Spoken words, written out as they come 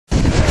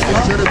It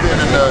should have been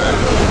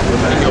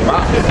in your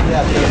box.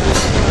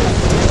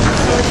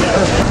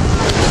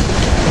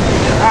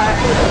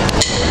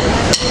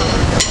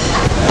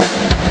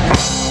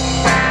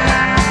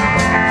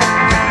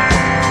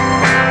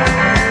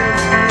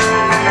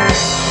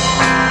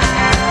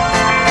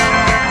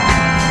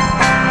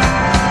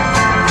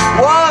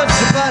 Once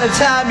upon a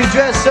time you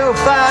dressed so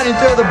fine and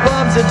throw the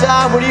bums a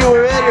dime when you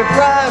were in your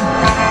prime.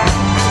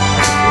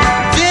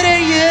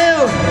 Didn't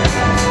you?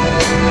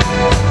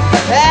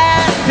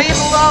 And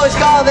people always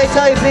call, they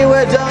tell you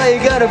beware, don't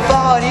you're gonna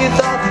fall, and you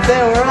thought that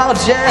they were all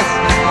jest.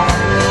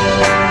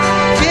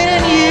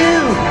 Didn't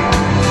you?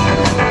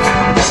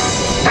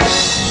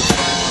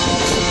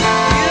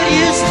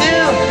 You used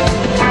to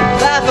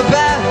laugh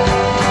about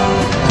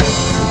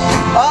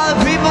all the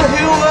people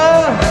who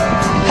were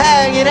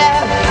hanging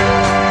out.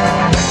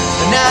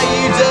 Now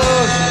you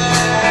don't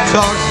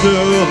talk so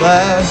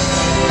loud,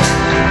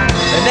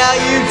 and now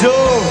you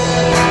don't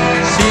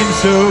seem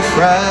so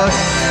proud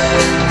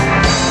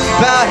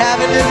about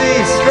having to be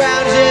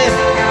scrounging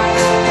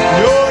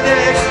your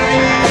next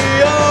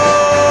meal.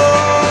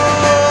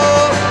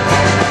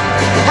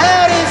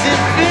 How does it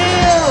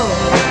feel?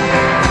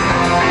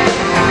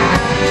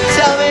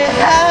 Tell me,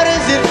 how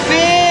does it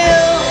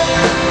feel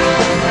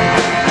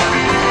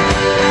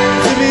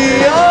to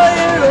be on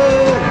your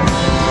own?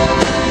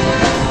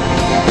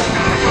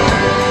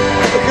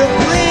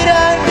 Complete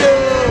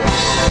unknown,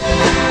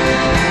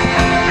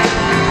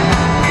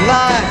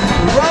 like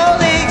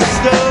Rolling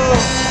Stone.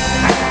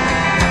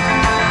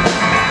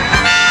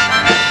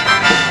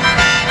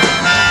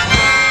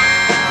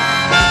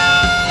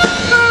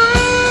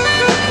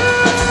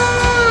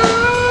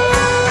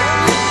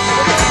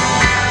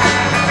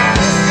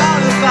 Gone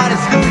to the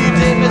finest school you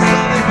did, Miss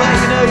Lonely, but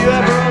you know you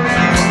ever only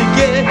used to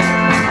get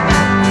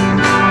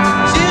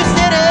juiced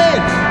in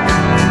it.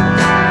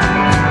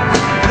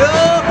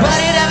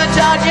 Nobody never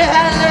taught you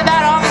how to live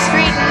out on the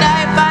street, and now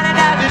you're finding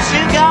out that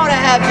you're gonna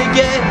have to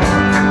get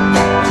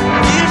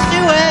used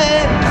to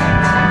it.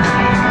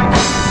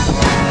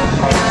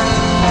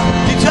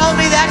 You told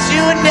me that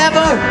you would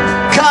never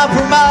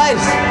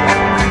compromise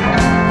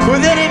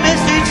with any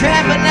mystery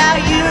tramp, but now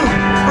you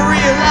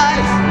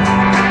realize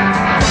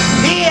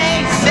he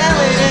ain't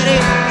selling any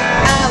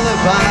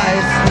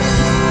alibis.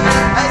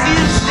 As you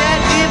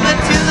stare deep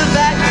into the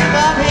vacuum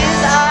of his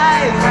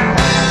eyes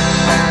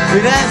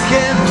and ask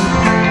him,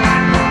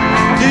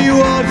 do you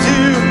want to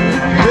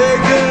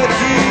make a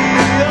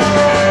deal?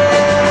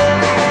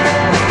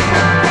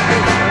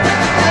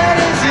 How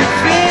does it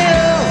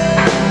feel?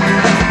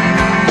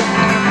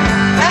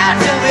 Now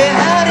tell me,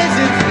 how does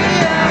it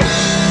feel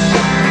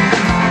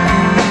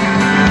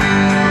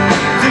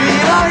to be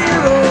on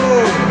your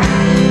own?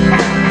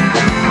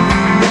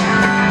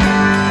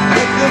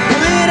 A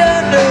complete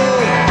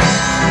unknown,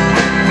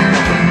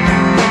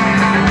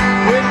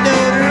 with no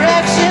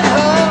direction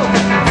home,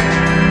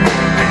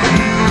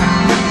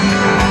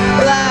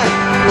 like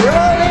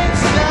Rolling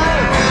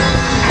Stone.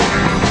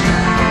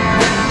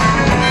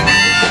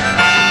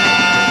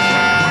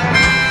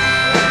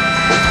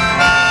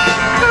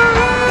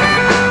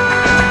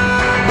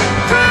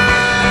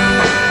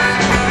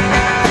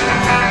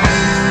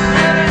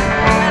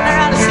 Ran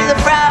around to see the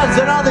frowns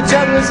and all the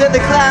jugglers and the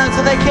clowns,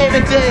 and they came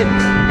and did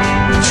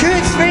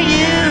tricks for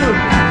you.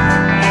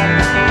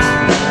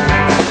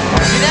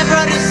 You never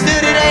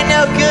understood it ain't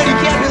no good. You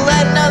can't be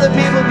letting other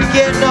people be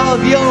getting all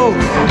of your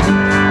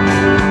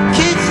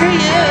kids for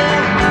you.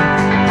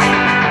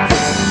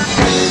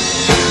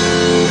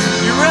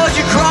 You rode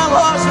your chrome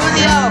horse with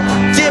your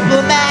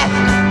diplomat,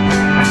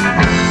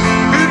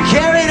 who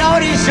carried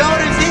on his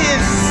shoulders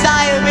his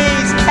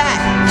Siamese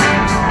cat.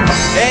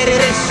 Ain't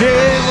it a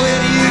shame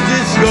when you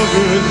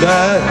discovered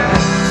that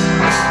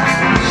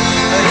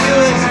he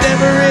was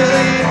never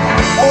really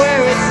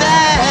where it's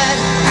at?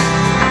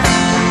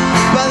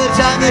 By the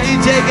time that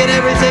he'd taken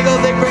every single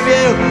thing from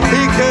you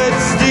he could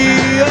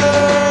steal.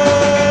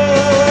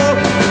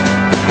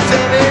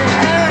 Tell me,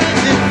 how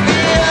does it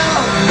feel?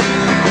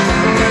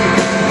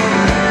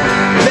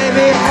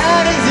 Baby,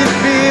 how does it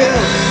feel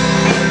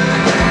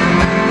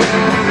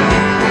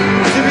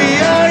to be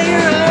on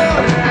your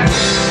own?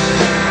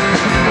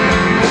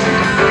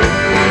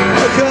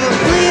 A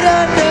complete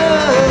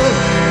unknown,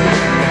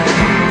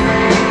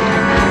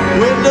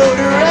 with no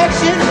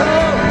direction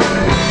home,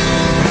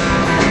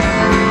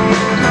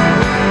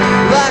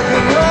 like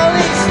a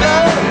Rolling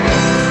Stone.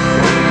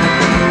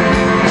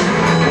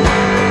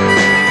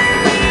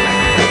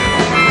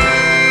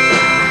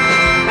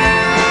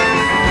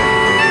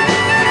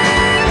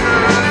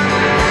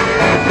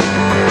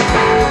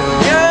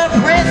 You're a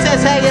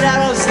princess hanging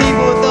out on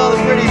steeple with all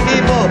the pretty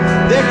people.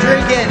 They're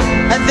drinking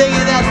and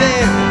thinking that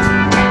they've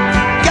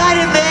got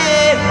it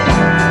made.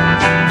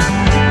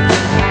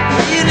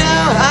 You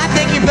know, I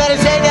think you better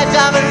take that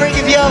diamond ring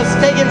of yours,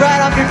 take it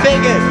right off your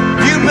finger.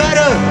 You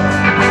better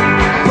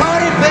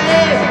party,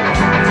 babe.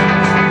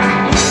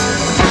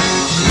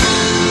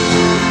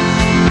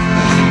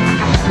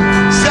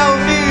 So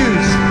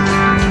amused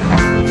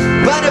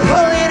by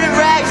Napoleon and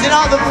rags and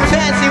all the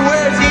fancy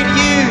words he'd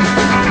use.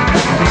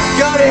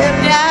 Go to him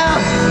now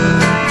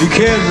you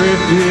can't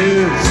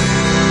refuse.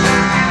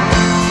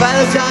 By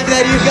the time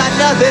that you've got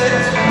nothing,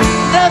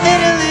 nothing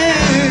to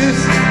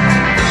lose.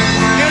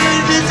 You're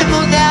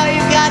invincible now,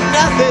 you've got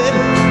nothing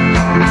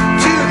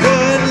to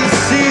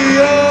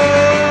conceal.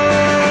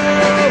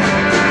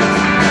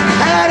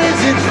 How does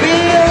it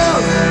feel?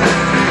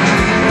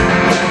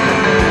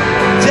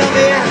 Tell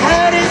me,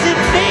 how does it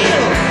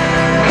feel?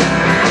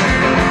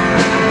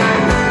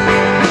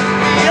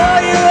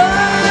 You're your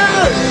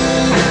own,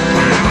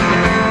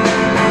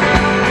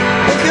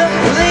 a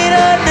complete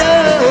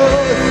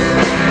unknown,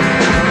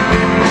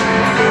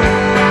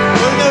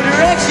 with no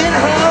direction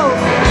home.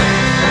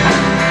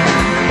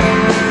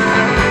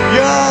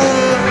 You're a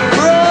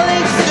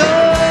rolling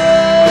stone.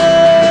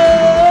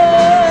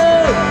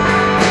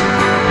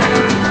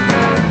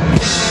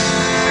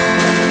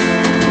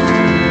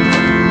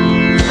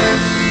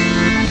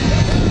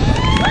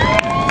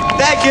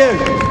 Thank you.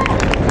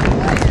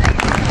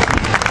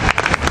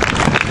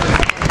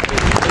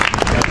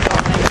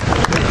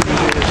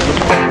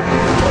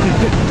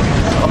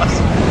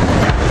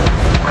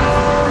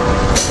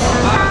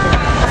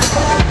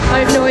 I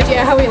have no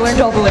idea how he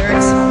learned all the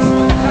lyrics.